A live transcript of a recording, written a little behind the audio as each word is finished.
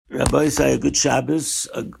Rabbi say a good Shabbos,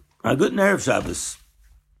 a good Erev Shabbos.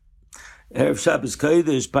 Erev Shabbos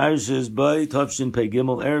Kodesh, Parashas by Tavshin Pei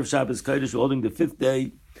Gimel. Erev Shabbos Kodesh, we're holding the 5th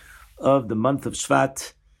day of the month of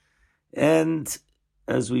Shvat. And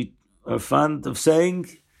as we are fond of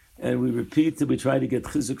saying, and we repeat that we try to get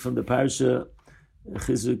chizuk from the Parasha,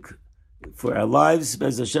 chizuk for our lives,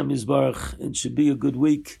 Bez Hashem Yisbarach. It should be a good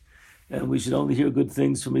week, and we should only hear good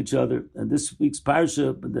things from each other. And this week's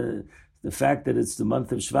Parasha, the fact that it's the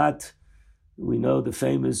month of Shvat, we know the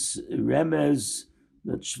famous remez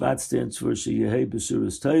that Shvat stands for Sheyehei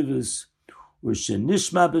Besuras Tovos, or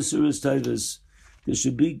Shenishma Besuras Tovos. There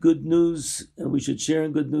should be good news, and we should share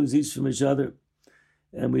in good news each from each other.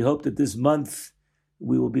 And we hope that this month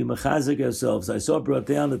we will be mechazik ourselves. I saw brought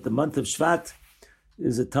down that the month of Shvat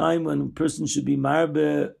is a time when a person should be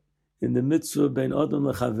marbe in the mitzvah bein Adam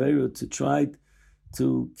lechaveru, to try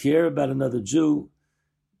to care about another Jew,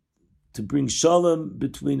 to bring shalom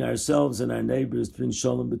between ourselves and our neighbors, to bring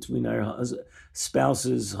shalom between our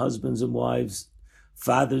spouses, husbands and wives,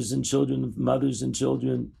 fathers and children, mothers and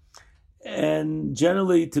children, and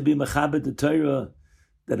generally to be mechabed the Torah,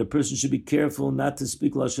 that a person should be careful not to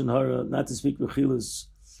speak lashon hara, not to speak rechilus.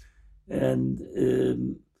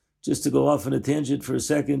 And just to go off on a tangent for a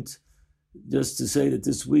second, just to say that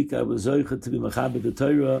this week I was zocheh to be mechabed the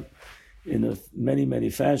Torah in many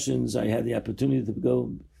fashions. I had the opportunity to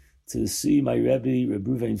go to see my Rebbe, Reb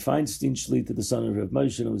Ruvain Feinstein, Shlita, the son of Reb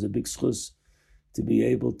Moshe, and it was a big schus to be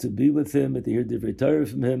able to be with him and to hear divrei Torah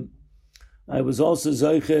from him. I was also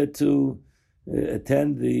zocheh to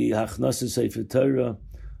attend the Hachnasa Sefer Torah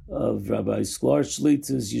of Rabbi Sklar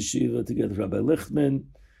Shlita's yeshiva together with Rabbi Lichtman,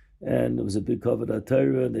 and it was a big kavod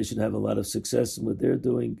Torah, and they should have a lot of success in what they're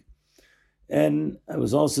doing. And I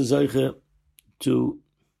was also zocheh to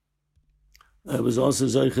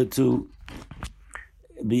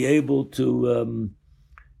be able to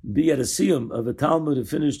be at a siyum of a Talmud who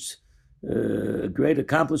finished a great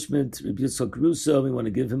accomplishment, Rabbi Yitzchak Russo. We want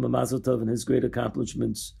to give him a mazel tov and his great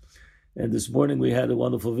accomplishments. And this morning we had a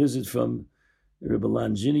wonderful visit from Rabbi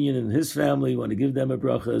Langinian and his family. We want to give them a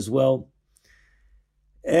bracha as well.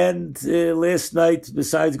 And last night,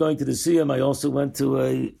 besides going to the siyum, I also went to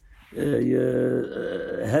a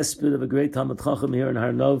hesped of a great Talmud Chacham here in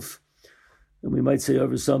Har Nov. And we might say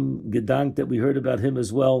over some gedank that we heard about him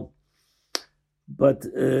as well. But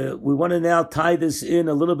we want to now tie this in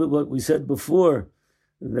a little bit what we said before,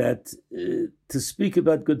 that to speak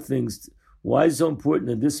about good things. Why is it so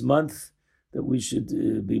important in this month that we should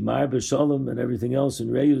be marbe shalom and everything else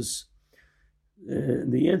in Reus?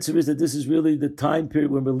 And the answer is that this is really the time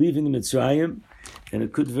period when we're leaving Mitzrayim, and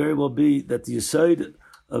it could very well be that the yesod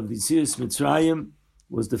of the Yetzias Mitzrayim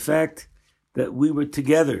was the fact that we were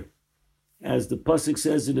together. As the pasuk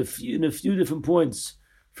says in a few different points.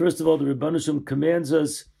 First of all, the Rebbeinu Shem commands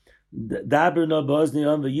us, "Daber na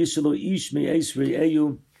ba'azni am v'yishalo ish me'eis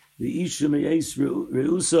re'eyu v'isha me'eis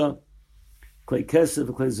re'usa klei kesef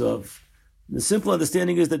v'klei zav." The simple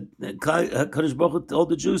understanding is that Kadosh Baruch Hu told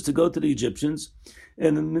the Jews to go to the Egyptians,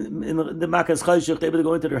 and in the Makas Chayshach, they were to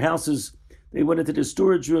go into their houses. They went into their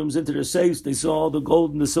storage rooms, into their safes. They saw all the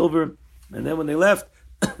gold and the silver, and then when they left,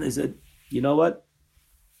 they said, "You know what?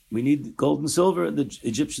 We need gold and silver," and the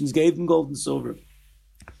Egyptians gave them gold and silver.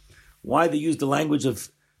 Why they used the language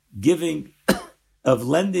of giving, of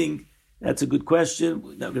lending, that's a good question.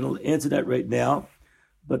 We're not going to answer that right now.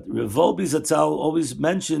 But Rav Wolbe Zatzal always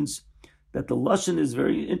mentions that the Lashon is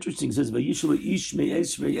very interesting. It says, "Vayishlu ish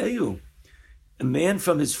me'eis re'eyu." A man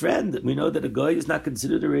from his friend. We know that a guy is not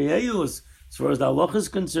considered a re'eyu as far as the halacha is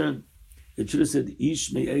concerned. It should have said,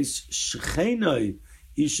 "Ish me'eis shechenoi,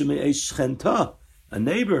 ish me'eis shchenta," a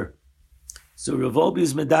neighbor. So Rav Wolbe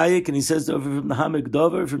is medayik, and he says over from the Hamik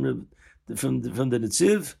Dover, from the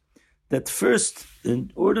Netziv, that first,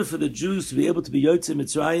 in order for the Jews to be able to be Yotzei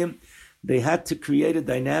Mitzrayim, they had to create a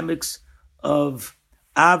dynamics of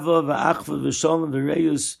Ava v'Achva v'Shalom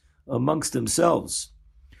v'Reus amongst themselves.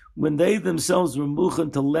 When they themselves were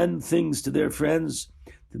muchen to lend things to their friends,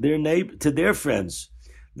 to their friends,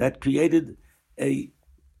 that created a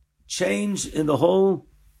change in the whole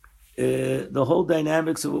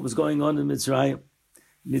dynamics of what was going on in Mitzrayim.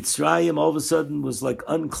 Mitzrayim all of a sudden was like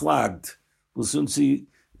unclogged. We'll soon see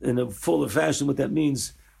in a fuller fashion what that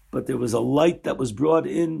means. But there was a light that was brought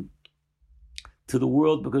in to the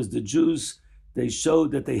world because the Jews, they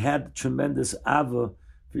showed that they had tremendous ava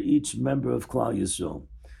for each member of Klal Yisrael.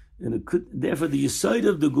 And therefore the yesod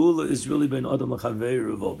of the Gula is really ben Adam l'chaveru,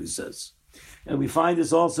 Rav Wolbe says. And we find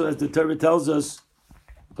this also as the Torah tells us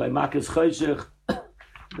by Makas Chayshech,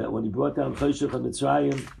 that when he brought down Chayshech and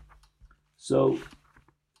Mitzrayim, so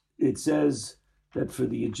it says that for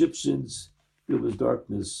the Egyptians, there was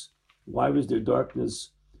darkness. Why was there darkness?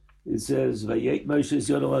 It says, "Vayet Moshe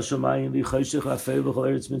yod al hashamayim v'choshech afel b'chol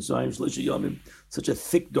eretz Mitzrayim shloisha yomim." Such a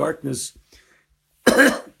thick darkness.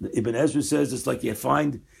 Ibn Ezra says it's like you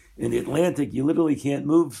find in the Atlantic, you literally can't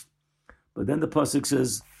move. But then the pasuk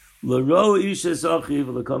says, "L'ro ish es achiv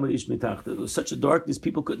v'lekama ish mitachta." It was such a darkness,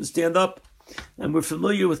 people couldn't stand up. And we're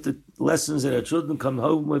familiar with the lessons that our children come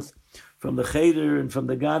home with from the Cheder and from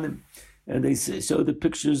the Ganim, and they show the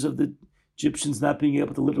pictures of the Egyptians not being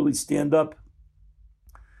able to literally stand up.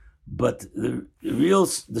 But the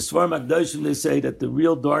Svar Magdashim, they say that the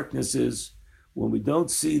real darkness is when we don't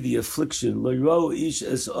see the affliction. L'ro ish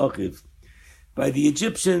es achiv. By the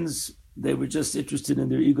Egyptians, they were just interested in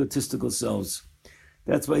their egotistical selves.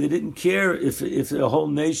 That's why they didn't care if the whole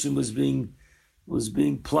nation was being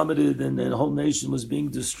plummeted and the whole nation was being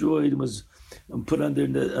destroyed and was put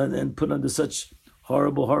under such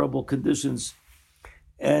horrible conditions.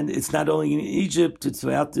 And it's not only in Egypt; it's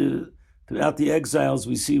throughout the exiles.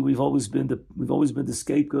 We see we've always been the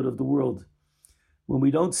scapegoat of the world. When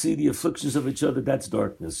we don't see the afflictions of each other, that's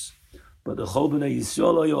darkness. But the Chol B'nai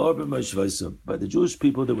Yisrael, by the Jewish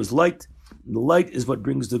people, there was light, and the light is what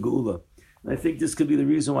brings the Geula. And I think this could be the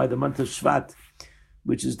reason why the month of Shvat,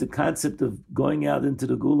 which is the concept of going out into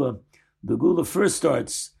the Geula first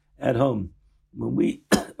starts at home, when we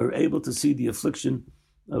are able to see the affliction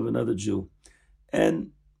of another Jew.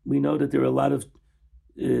 And we know that there are a lot of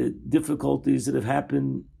difficulties that have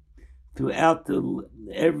happened throughout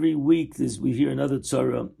every week. We hear another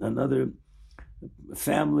tzara, another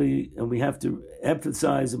family, and we have to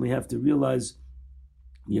emphasize and we have to realize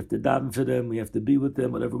we have to daven for them, we have to be with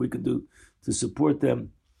them, whatever we can do to support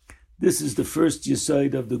them. This is the first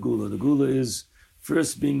yesod of the Geula. The Geula is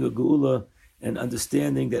first being a Geula and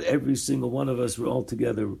understanding that every single one of us, we're all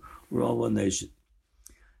together, we're all one nation.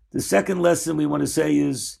 The second lesson we want to say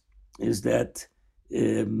is that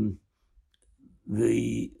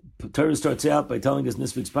the Torah starts out by telling us in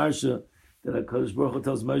this week's parsha that HaKadosh Baruch Hu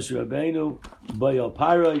tells Moshe Rabbeinu, "Bay al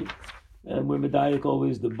Parai," and we're medayik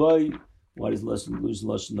always the bay. Why does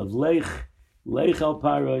lashon of lech al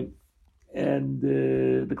Parai? And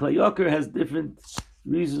the Klei Yoker has different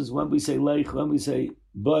reasons when we say lech, when we say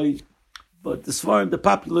bay. But the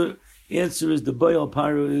popular answer is the bay al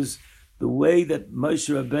Parai is the way that Moshe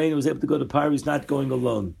Rabbeinu was able to go to Parai is not going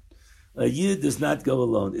alone. A Yid does not go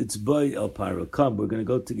alone. It's bay al Parai. Come, we're going to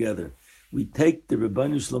go together. We take the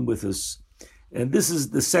Rebbeinu Shalom with us. And this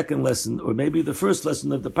is the second lesson, or maybe the first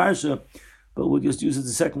lesson of the Parsha, but we'll just use it as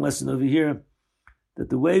the second lesson over here, that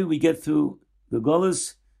the way we get through the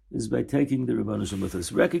Golas is by taking the Rebbeinu Shalom with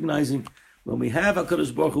us. Recognizing when we have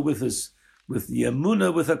HaKadosh Baruch Hu with us, with the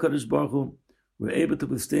Emunah with HaKadosh Baruch Hu, we're able to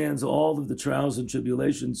withstand all of the trials and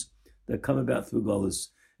tribulations that come about through Golas.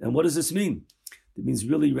 And what does this mean? It means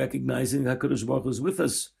really recognizing HaKadosh Baruch Hu is with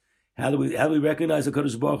us. How do we recognize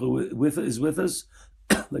HaKadosh Baruch Hu is with us?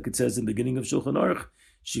 Like it says in the beginning of Shulchan Aruch,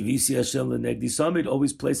 Shivisi Hashem L'Negdi Samid,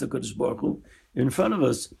 always place HaKadosh Baruch Hu in front of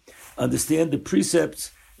us. Understand the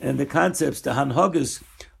precepts and the concepts, the hanhagas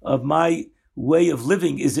of my way of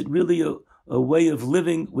living. Is it really a way of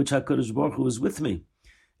living which HaKadosh Baruch Hu is with me?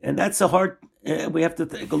 And that's a hard, we have to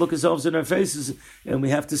take a look ourselves in our faces and we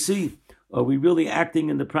have to see, are we really acting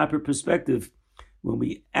in the proper perspective? When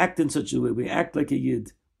we act in such a way, we act like a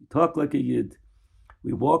Yid, we talk like a Yid,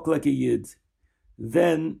 we walk like a Yid,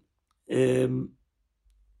 then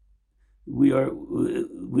we are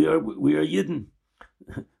Yidden.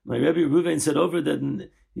 My Rebbe Ruvain said over that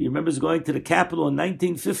he remembers going to the capital in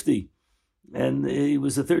 1950, and he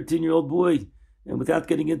was a 13-year-old boy, and without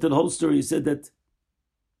getting into the whole story, he said that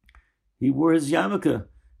he wore his yarmulke,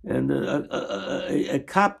 and a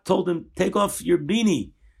cop told him, "Take off your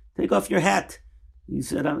beanie, take off your hat." He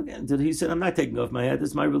said, "I'm not taking off my hat.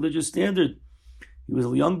 That's my religious standard." He was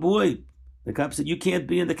a young boy. The cop said, "You can't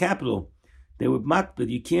be in the capital." They were mocked, but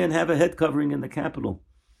you can't have a head covering in the capital.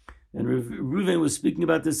 And Reuven was speaking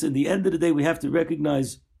about this. In the end of the day, we have to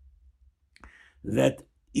recognize that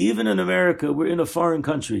even in America, we're in a foreign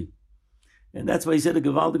country. And that's why he said a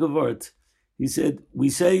gewaltige Wort. He said, we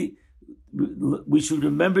should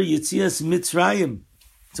remember Yetzias Mitzrayim.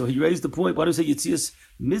 So he raised the point, why do we say Yetzias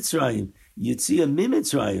Mitzrayim? Yetzia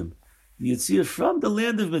Mimitzrayim. Yetzia from the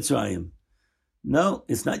land of Mitzrayim. No,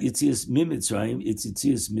 it's not Yetzias Mimitzrayim, it's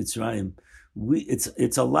Yetzias Mitzrayim.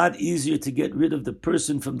 It's a lot easier to get rid of the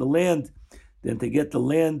person from the land than to get the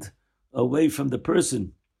land away from the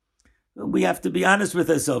person. We have to be honest with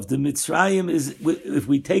ourselves. The Mitzrayim is, if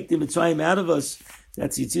we take the Mitzrayim out of us,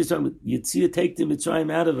 that's Yetzia, take the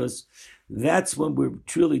Mitzrayim out of us, that's when we're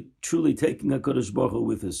truly taking HaKadosh Baruch Hu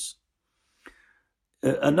with us.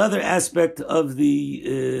 Another aspect of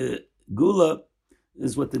the Gula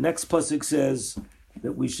is what the next pasuk says,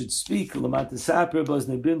 that we should speak. Lamata saper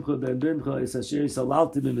baznei bincha ben bincha es asher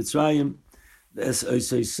salalti b'mitzrayim es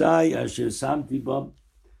oisai asher samti bam.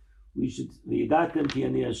 We should v'yidatem ki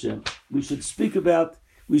ani Hashem. We should speak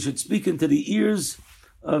into the ears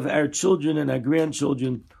of our children and our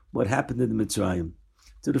grandchildren what happened in the Mitzrayim.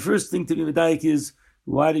 So the first thing to be medayik is,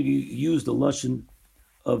 why do you use the lashon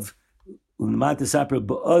of L'man tesaper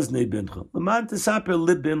ba'oznei bincha? L'man tesaper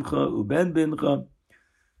lib bincha uben bincha.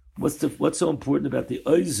 What's so important about the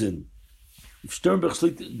oizen?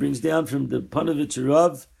 Sternberg brings down from the Panovich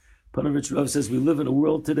Rav. Panovich Rav says we live in a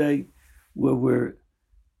world today where we're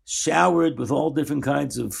showered with all different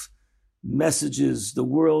kinds of messages. The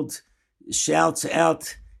world shouts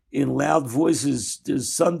out in loud voices.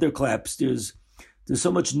 There's thunderclaps. There's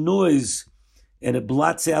so much noise, and it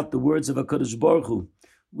blots out the words of HaKadosh Baruch Hu.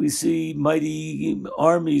 We see mighty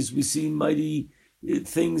armies. We see mighty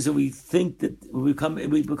things, and we think that we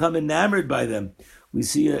become enamored by them. We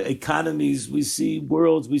see economies. We see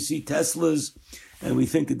worlds. We see Teslas, and we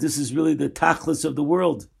think that this is really the tachlis of the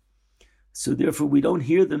world. So therefore, we don't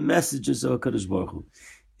hear the messages of HaKadosh Baruch Hu.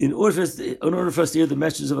 In order for us to hear the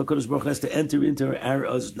messages of HaKadosh Baruch Hu, has to enter into our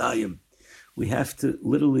oznayim. We have to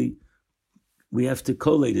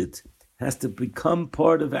collate it. It has to become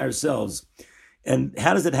part of ourselves. And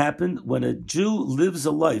how does it happen? When a Jew lives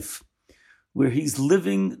a life where he's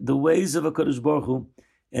living the ways of HaKadosh Baruch Hu,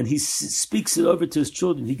 and he speaks it over to his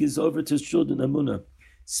children, he gives over to his children Amunah,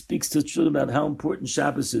 speaks to his children about how important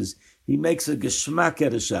Shabbos is. He makes a geschmack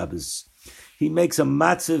out of Shabbos. He makes a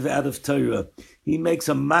matziv out of Torah. He makes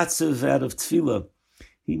a matziv out of Tefillah.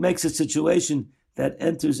 He makes a situation that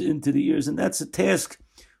enters into the ears, and that's a task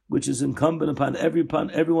which is incumbent upon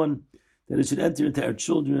everyone, that it should enter into our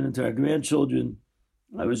children, into our grandchildren.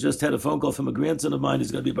 I just had a phone call from a grandson of mine.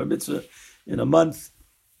 He's going to be bar mitzvah in a month,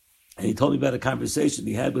 and he told me about a conversation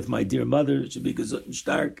he had with my dear mother. It should be gesund and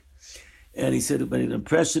stark, and he said it made an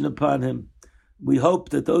impression upon him. We hope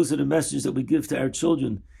that those are the messages that we give to our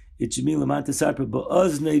children. It should mean L'man tesaper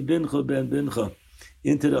ba'oznei bincha ben bincha,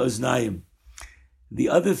 into the oznayim. The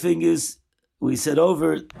other thing is, we said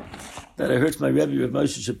over that I heard from my Rebbe, Rav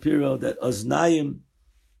Moshe Shapiro, that oznayim,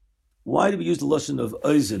 why do we use the lashon of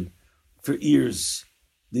ozen for ears?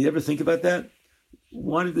 Do you ever think about that?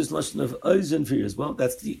 Why do we use the lashon of ozen for ears? Well,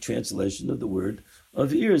 that's the translation of the word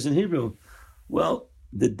of ears in Hebrew. Well,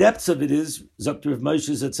 the depths of it is, Zakter of Moshe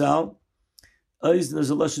Zatzal, ozen is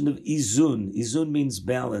a lashon of izun. Izun means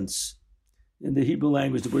balance. In the Hebrew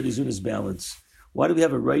language, the word izun is balance. Why do we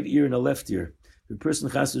have a right ear and a left ear? If a person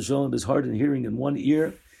chas v'sholom is hard in hearing in one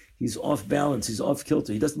ear, he's off balance, he's off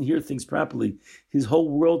kilter, he doesn't hear things properly. His whole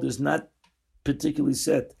world is not particularly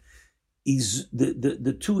set.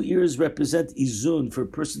 The two ears represent izun, for a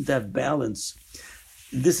person to have balance.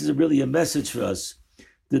 This is really a message for us.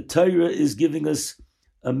 The Torah is giving us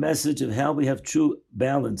a message of how we have true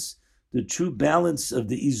balance. The true balance of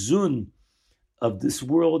the izun of this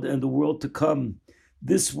world and the world to come.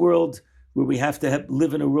 This world where we have to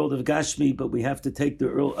live in a world of Gashmi, but we have to take the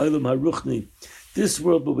Olam HaRuchni. This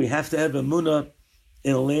world, but we have to have Emunah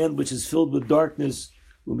in a land which is filled with darkness.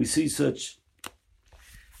 When we see such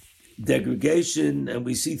degradation and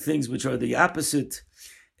we see things which are the opposite,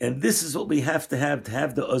 and this is what we have to have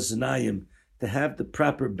the oznayim, to have the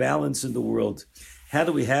proper balance in the world. How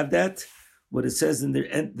do we have that? What it says in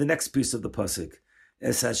the next piece of the pasuk,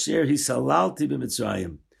 Es Hasher Hisalalti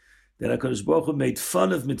b'Mitzrayim, that HaKadosh Baruch Hu made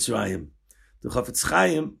fun of Mitzrayim. The Chafetz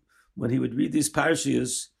Chaim, when he would read these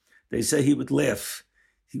parashiyos, they say he would laugh.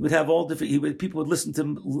 He would have all different. People would listen to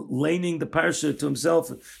him laning the parasha to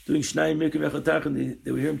himself, doing Shnayim Mirkim Echatach, and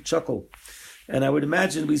they would hear him chuckle. And I would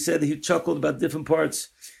imagine we said that he chuckled about different parts.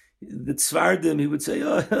 The Tzvardim, he would say,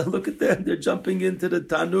 "Oh, look at them! They're jumping into the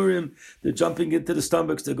tanurim. They're jumping into the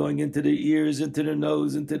stomachs. They're going into their ears, into their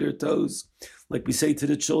nose, into their toes, like we say to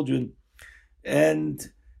the children." And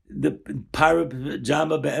the Parab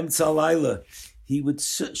Jama Be'emtza Laila, he would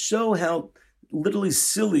show how literally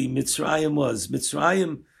silly Mitzrayim was.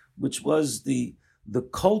 Mitzrayim, which was the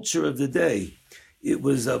culture of the day, it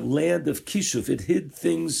was a land of kishuf. It hid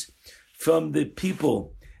things from the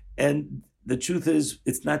people. And the truth is,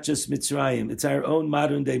 it's not just Mitzrayim. It's our own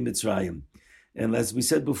modern day Mitzrayim. And as we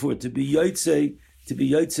said before, to be yotzei in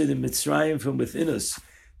Mitzrayim from within us.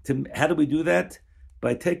 How do we do that?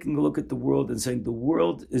 By taking a look at the world and saying the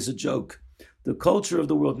world is a joke. The culture of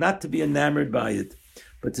the world, not to be enamored by it,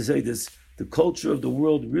 but to say this, the culture of the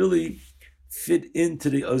world really fit into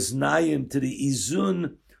the oznayim, to the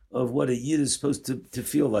izun of what a yid is supposed to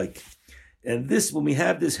feel like. And this, when we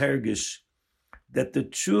have this hergish, that the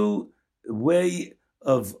true way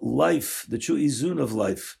of life, the true izun of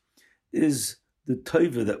life, is the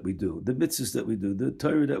Torah that we do, the mitzvahs that we do, the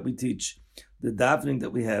Torah that we teach, the davening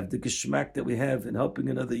that we have, the geschmack that we have in helping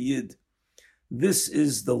another Yid. This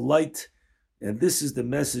is the light, and this is the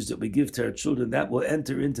message that we give to our children that will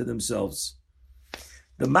enter into themselves.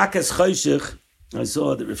 The Makas Choshech, I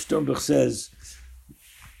saw that Rav Sternberg says,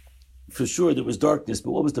 for sure there was darkness,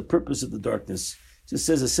 but what was the purpose of the darkness? Just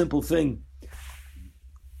says a simple thing.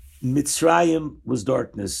 Mitzrayim was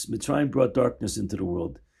darkness. Mitzrayim brought darkness into the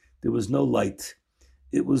world. There was no light.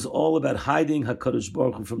 It was all about hiding HaKadosh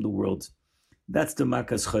Baruch Hu from the world. That's the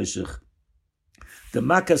Makas Choshech. The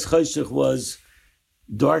Makas Choshech was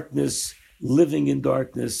darkness, living in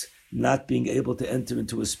darkness, not being able to enter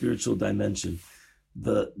into a spiritual dimension.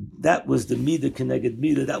 That was the Midah Keneged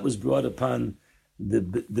Midah that was brought upon the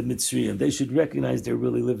Mitzrayim. They should recognize they're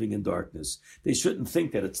really living in darkness. They shouldn't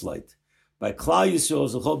think that it's light. By Klal Yisrael,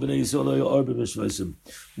 Zechol B'nai Yisrael,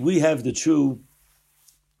 we have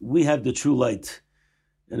the true light.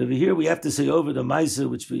 And over here we have to say over the Maisa,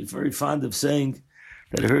 which we're very fond of saying,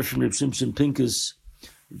 that I heard from Reb Shimshon Pincus,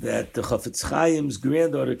 that the Chafetz Chaim's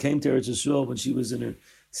granddaughter came to Eretz Yisrael when she was in her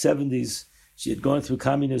 70s. She had gone through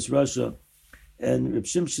communist Russia, and Reb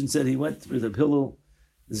Shimshon said he went with Reb Hillel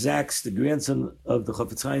Zaks, the grandson of the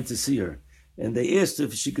Chafetz Chaim, to see her. And they asked her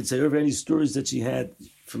if she could say over any stories that she had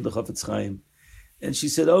from the Chafetz Chaim. And she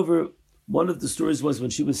said over, one of the stories was when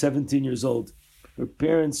she was 17 years old. Her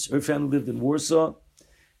family lived in Warsaw,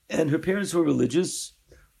 and her parents were religious,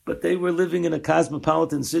 but they were living in a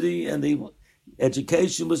cosmopolitan city, and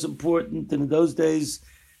education was important. And in those days,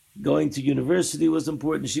 going to university was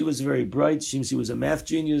important. She was very bright. She was a math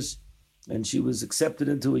genius, and she was accepted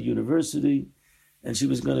into a university, and she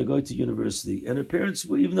was going to go to university. And her parents,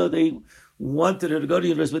 even though they wanted her to go to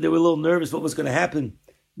university, but they were a little nervous what was going to happen.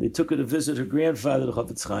 They took her to visit her grandfather, the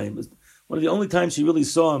Chafetz Chaim. It was one of the only times she really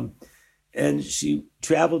saw him. And she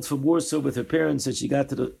traveled from Warsaw with her parents, and she got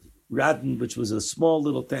to the Radin, which was a small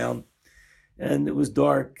little town. And it was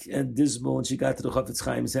dark and dismal, and she got to the Chafetz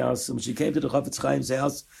Chaim's house. And when she came to the Chafetz Chaim's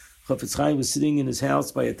house, Chafetz Chaim was sitting in his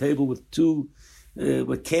house by a table with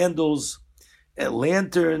with candles and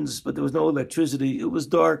lanterns, but there was no electricity. It was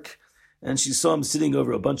dark, and she saw him sitting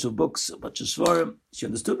over a bunch of books, a bunch of Svarim. She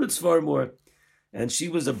understood what Svarim were, and she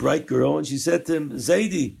was a bright girl, and she said to him,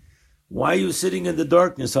 Zaidi, why are you sitting in the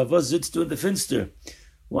darkness? Havas sitzt du in the finster?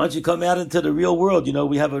 Why don't you come out into the real world? You know,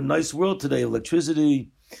 we have a nice world today,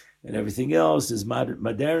 electricity and everything else. There's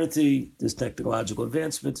modernity, there's technological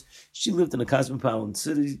advancements. She lived in a cosmopolitan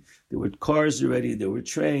city. There were cars already, there were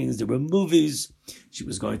trains, there were movies. She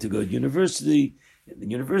was going to go to university, and the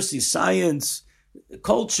university, science,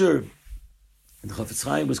 culture. And Chafetz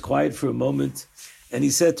Chaim was quiet for a moment, and he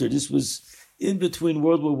said to her, this was in between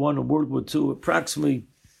World War I and World War II, approximately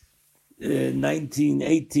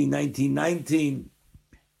 1918, 1919.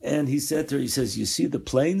 And he said to her, he says, you see the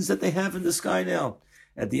planes that they have in the sky now?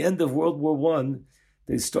 At the end of World War I,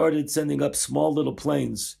 they started sending up small little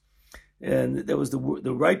planes. And there was the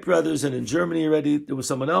Wright brothers, and in Germany already, there was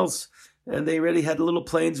someone else, and they already had little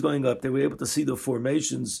planes going up. They were able to see the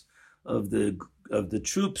formations of the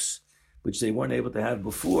troops, which they weren't able to have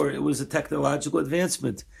before. It was a technological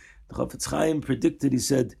advancement. The Chafetz Chaim predicted, he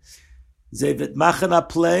said, they wird machen a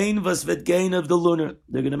plane, was wird gehen of the lunar.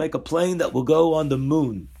 They're going to make a plane that will go on the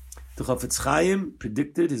moon. The Chafetz Chaim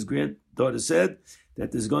predicted, his granddaughter said,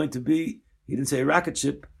 that there's going to be, he didn't say a rocket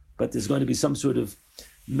ship, but there's going to be some sort of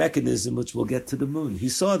mechanism which will get to the moon. He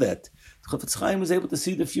saw that. The Chafetz Chaim was able to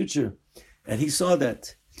see the future, and he saw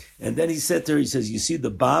that. And then he said to her, he says, you see the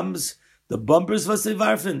bombs, the bumpers, was they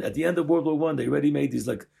warfen? At the end of World War I, they already made these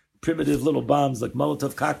like primitive little bombs, like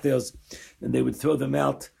Molotov cocktails, and they would throw them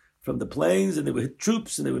out from the planes, and they would hit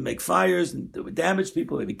troops, and they would make fires, and they would damage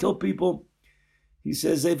people, they would kill people. He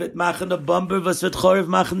says, they wird machen a bomber, was wird Chorev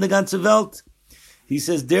machen the ganze Welt. He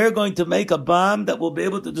says, they're going to make a bomb that will be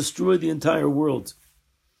able to destroy the entire world.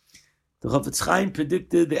 The Chafetz Chaim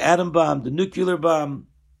predicted the atom bomb, the nuclear bomb,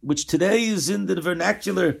 which today is in the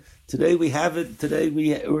vernacular. Today we have it, today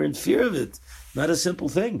we're in fear of it. Not a simple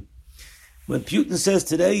thing. When Putin says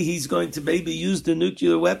today he's going to maybe use the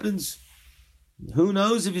nuclear weapons, who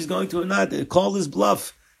knows if he's going to or not? Call his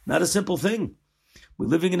bluff. Not a simple thing. We're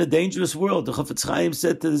living in a dangerous world. The Chafetz Chaim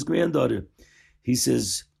said to his granddaughter, he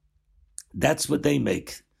says, that's what they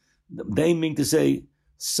make. They mean to say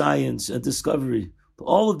science and discovery.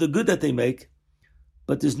 All of the good that they make,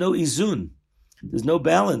 but there's no izun. There's no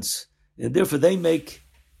balance. And therefore they make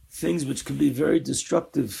things which can be very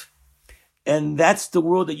destructive. And that's the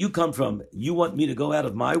world that you come from. You want me to go out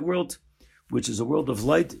of my world, which is a world of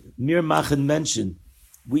light? Mir machen Menschen.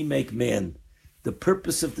 We make man. The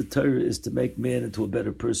purpose of the Torah is to make man into a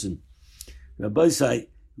better person. Rabbi Say,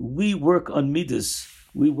 we work on midas,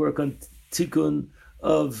 we work on tikkun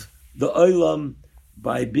of the olam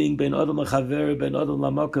by being ben adam lachaver, ben adam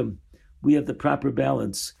lamakam. We have the proper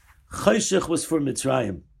balance. Chayshech was for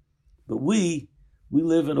Mitzrayim, but we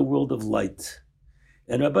live in a world of light.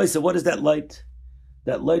 And Rabbi said, what is that light?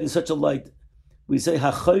 That light is such a light. We say,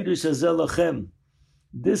 HaChodesh Hazeh Lachem.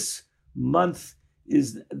 This month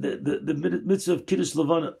is the mitzvah of Kiddush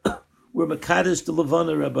Levana. We're Makadosh to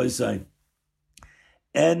Levana, Rabbi Zayin.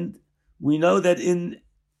 And we know that in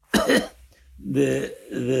the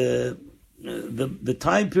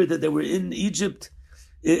time period that they were in Egypt,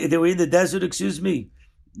 they were in the desert,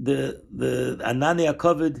 the Anania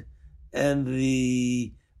covered and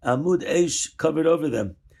the Amud Eish covered over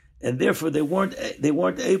them. And therefore they weren't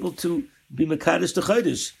able to be Mekadosh to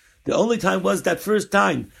Chodesh. The only time was that first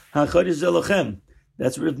time, HaChodesh Zelochem.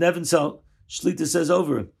 That's where Rav Nevinsal Shlita says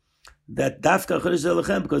over, that Dafka Chodesh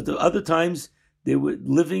Zelochem, because the other times they were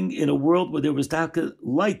living in a world where there was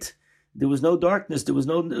light. There was no darkness, there was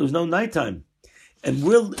no nighttime. And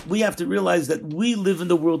we have to realize that we live in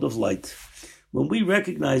the world of light. When we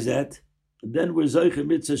recognize that, then we're Zoicher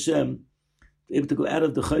Mitzvah Hashem, able to go out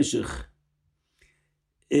of the Chayshich.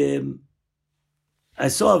 I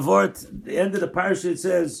saw a vort, the end of the parasha, it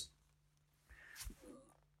says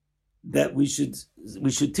that we should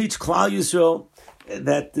teach Klal Yisrael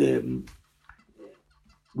that the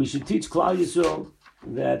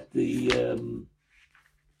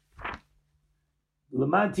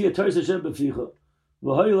L'man tia Torah Hashem b'ficha. In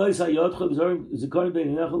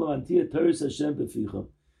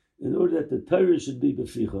order that the Torah should be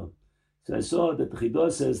b'ficha. So I saw that the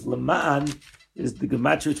Chidah says L'man is the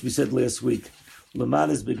gematria which we said last week. L'man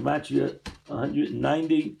is gematria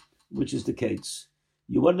 190, which is the Kates.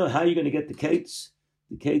 You want to know how you're going to get the Kates?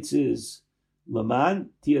 The Kates is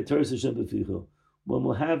L'man tia Torah Hashem b'ficha. When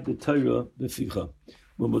we'll have the Torah b'ficha,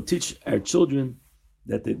 when we'll teach our children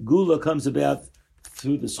that the Gula comes about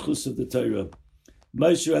through the schus of the Torah.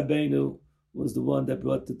 Moshe Rabbeinu was the one that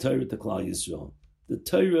brought the Torah to Klal Yisrael. The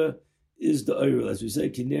Torah is the Orah, as we say,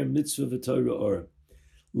 Kiner Mitzvah V'Torah Or.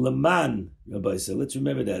 Laman, Rabbi said, let's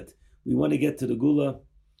remember that. We want to get to the Gula,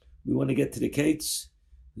 we want to get to the Kates,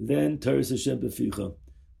 then Torah Hashem B'Ficha.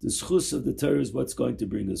 The schus of the Torah is what's going to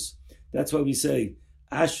bring us. That's why we say,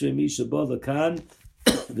 Ashrei Mi Sheba Lakan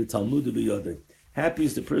V'Talmud B'Yodai. Happy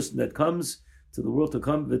is the person that comes to the world to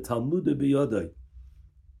come, V'Talmud B'Yodai.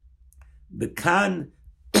 The Khan,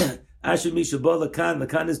 Asher Mishabah Lakan, the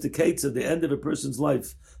Khan is the Kates at the end of a person's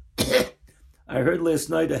life. I heard last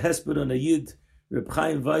night a hesped on a Yid, Reb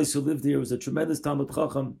Chaim Weiss, who lived here, was a tremendous Talmud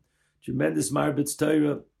Chacham, tremendous Marbitz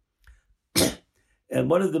Torah. And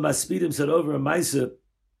one of the Maspidim said over a Maisa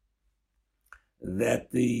that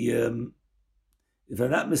if I'm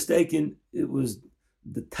not mistaken, it was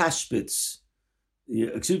the Tashbitz,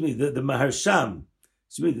 the Maharsham,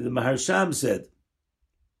 the Maharsham said,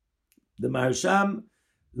 the Maharsham,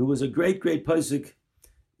 who was a great posek,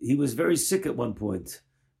 he was very sick at one point,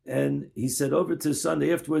 and he said over to his son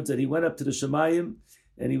afterwards that he went up to the Shemayim,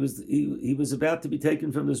 and he was about to be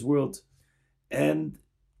taken from this world, and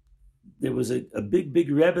there was a big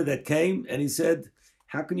Rebbe that came, and he said,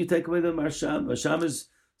 "How can you take away the Maharsham? Maharsham is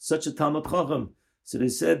such a Talmud Chacham." So they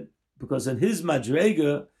said, because in his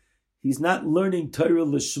Madrega, he's not learning Torah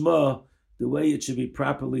Lishma the way it should be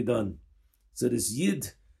properly done. So this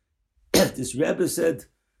Yid, this Rebbe said,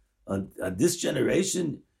 on this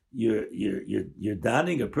generation, you're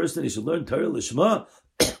donning a person, he should learn Torah Lishma.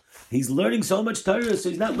 He's learning so much Torah, so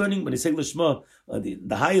he's not learning, when he say Lishma,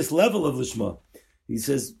 the highest level of Lishma. He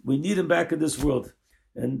says, we need him back in this world.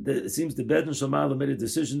 And it seems the Beit Shammai made a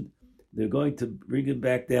decision, they're going to bring him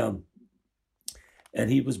back down. And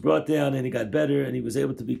he was brought down, and he got better, and he was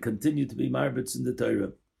able to continue to be Marbitz in the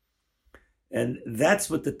Torah. And that's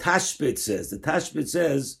what the Tashbit says. The Tashbit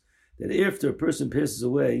says that after a person passes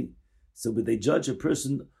away, so would they judge a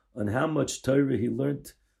person on how much Torah he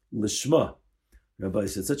learned Lishma? Rabbi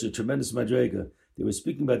said, such a tremendous madrega. They were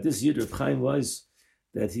speaking about this Yid of Chaim Weiss,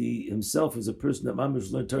 that he himself was a person that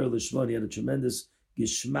Mamash learned Torah Lishma, and he had a tremendous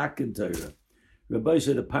Gishmak in Torah. Rabbi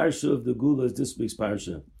said, the Parsha of the Gula is this week's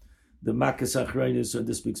Parsha. The Makas Achraynis are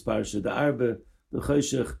this week's Parsha. The Arba, the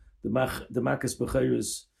Choshech, the Makas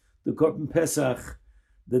B'chayris, the Korban Pesach,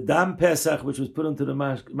 the Dam Pesach, which was put onto the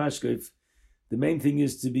Mashkef. The main thing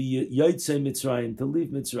is to be Yotzei Mitzrayim, to leave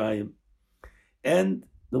Mitzrayim. And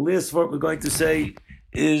the last part we're going to say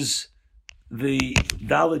is the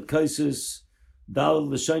Dalit Kaisis, Dalit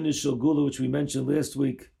L'Shayna Shel Gula, which we mentioned last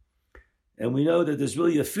week. And we know that there's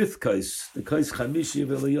really a fifth Kais, the Kais Chamishi of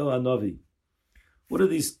Eliyahu Hanavi. What are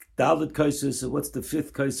these Dalit Kaisis, and what's the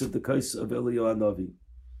fifth Kais of the Kais of Eliyahu Hanavi?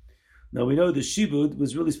 Now we know the Shibud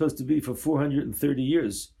was really supposed to be for 430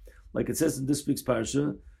 years. Like it says in this week's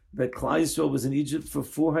Parsha, that Klal Yisrael was in Egypt for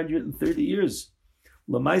 430 years.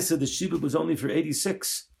 Lamaisa, the Shibud was only for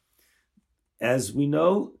 86. As we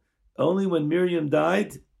know, only when Miriam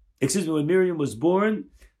when Miriam was born,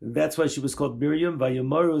 that's why she was called Miriam,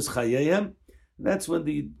 Vayomarus Chayeihem. That's when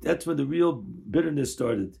the real bitterness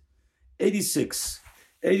started. 86.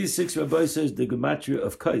 86, Rabbi says, the gematria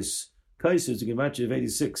of Kais. Kais is the gematria of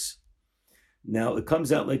 86. Now, it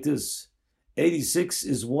comes out like this. 86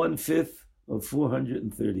 is 1/5 of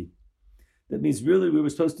 430. That means really we were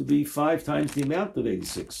supposed to be 5 times the amount of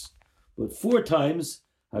 86. But 4 times,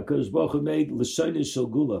 HaKadosh Baruch Hu made L'shayne Shel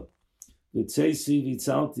Gula. V'tzeisi,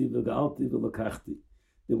 v'tzalti, v'ga'alti, v'lakachti.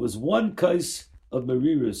 There was one kais of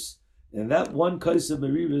Merirus. And that one kais of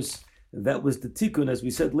Merirus, that was the tikkun, as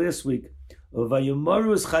we said last week, of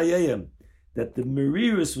Vayomarus Chayeihem, that the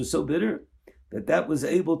Merirus was so bitter that was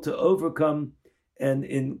able to overcome, and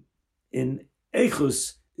in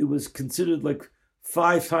Eichus, it was considered like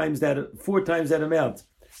 4 times that amount,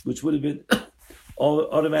 which would have been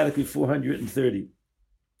automatically 430.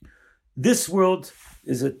 This world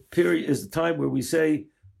is a time where we say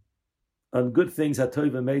on good things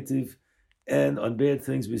Hatov Meitiv, and on bad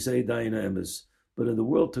things we say Dayina Emes. But in the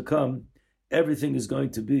world to come, everything is going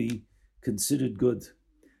to be considered good.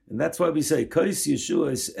 And that's why we say, Kais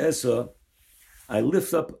Yeshuas Esa, I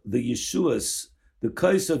lift up the Yeshuas, the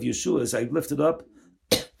Kais of Yeshuas, I lift it up,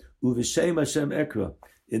 Uvishem Hashem Ekra.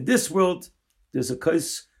 In this world, there's a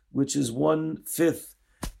Kais which is 1/5,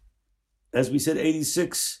 as we said,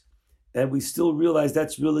 86, and we still realize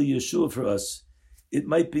that's really Yeshua for us. It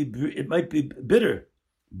might be bitter,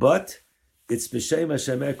 but it's B'Shem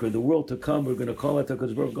Hashem Ekra. The world to come, we're going to call it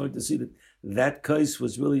because we're going to see that kais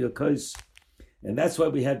was really a kais. And that's why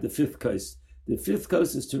we had the 5th kais. The 5th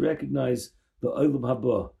kais is to recognize the Olam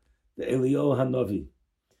Haba, the Eliyahu Hanavi.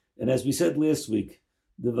 And as we said last week,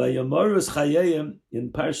 the Vayomarus Chayeihem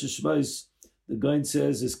in Parsha Shmos, the Gaon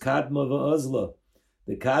says, is Kadma Va'azla.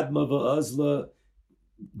 The Kadma Va'azla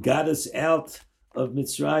got us out of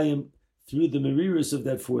Mitzrayim through the Merirus of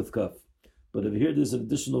that 4th cup. But over here, there's an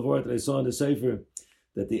additional word that I saw in the Sefer,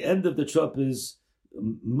 that the end of the trup is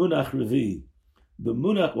Munach Revi. The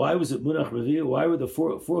Munach, why was it Munach Revi? Why were the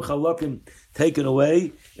four Chalakim taken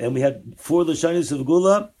away? And we had 4 Lashonos of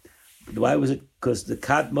Gula. Why was it? Because the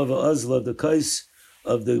Kadma Va'azla, the Kais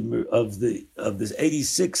of this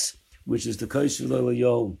 86, which is the Kais of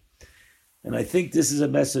Eliyahu. And I think this is a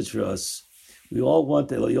message for us. We all want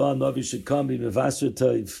that Eliyahu Navi should come, be Mevaser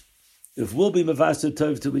Tov. If we'll be Mevaser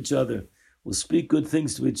Tov to each other, we'll speak good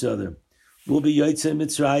things to each other, we'll be Yotzei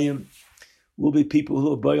Mitzrayim, we'll be people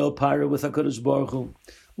who are Bayal Para with HaKadosh Baruch Hu,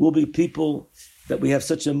 we'll be people that we have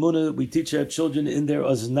such a munah that we teach our children in their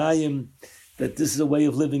Oznayim, that this is a way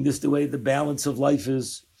of living, this is the way the balance of life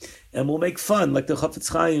is. And we'll make fun, like the Chafetz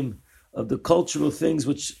Chaim, of the cultural things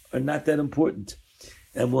which are not that important.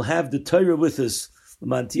 And we'll have the Torah with us.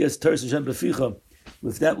 With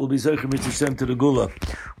that, we'll be Zocher Mitzvah to the Gula.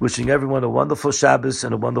 Wishing everyone a wonderful Shabbos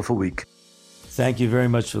and a wonderful week. Thank you very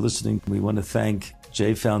much for listening. We want to thank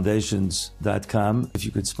jfoundations.com. If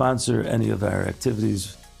you could sponsor any of our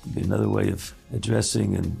activities, it'd be another way of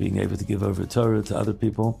addressing and being able to give over Torah to other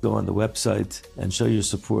people. Go on the website and show your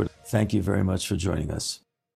support. Thank you very much for joining us.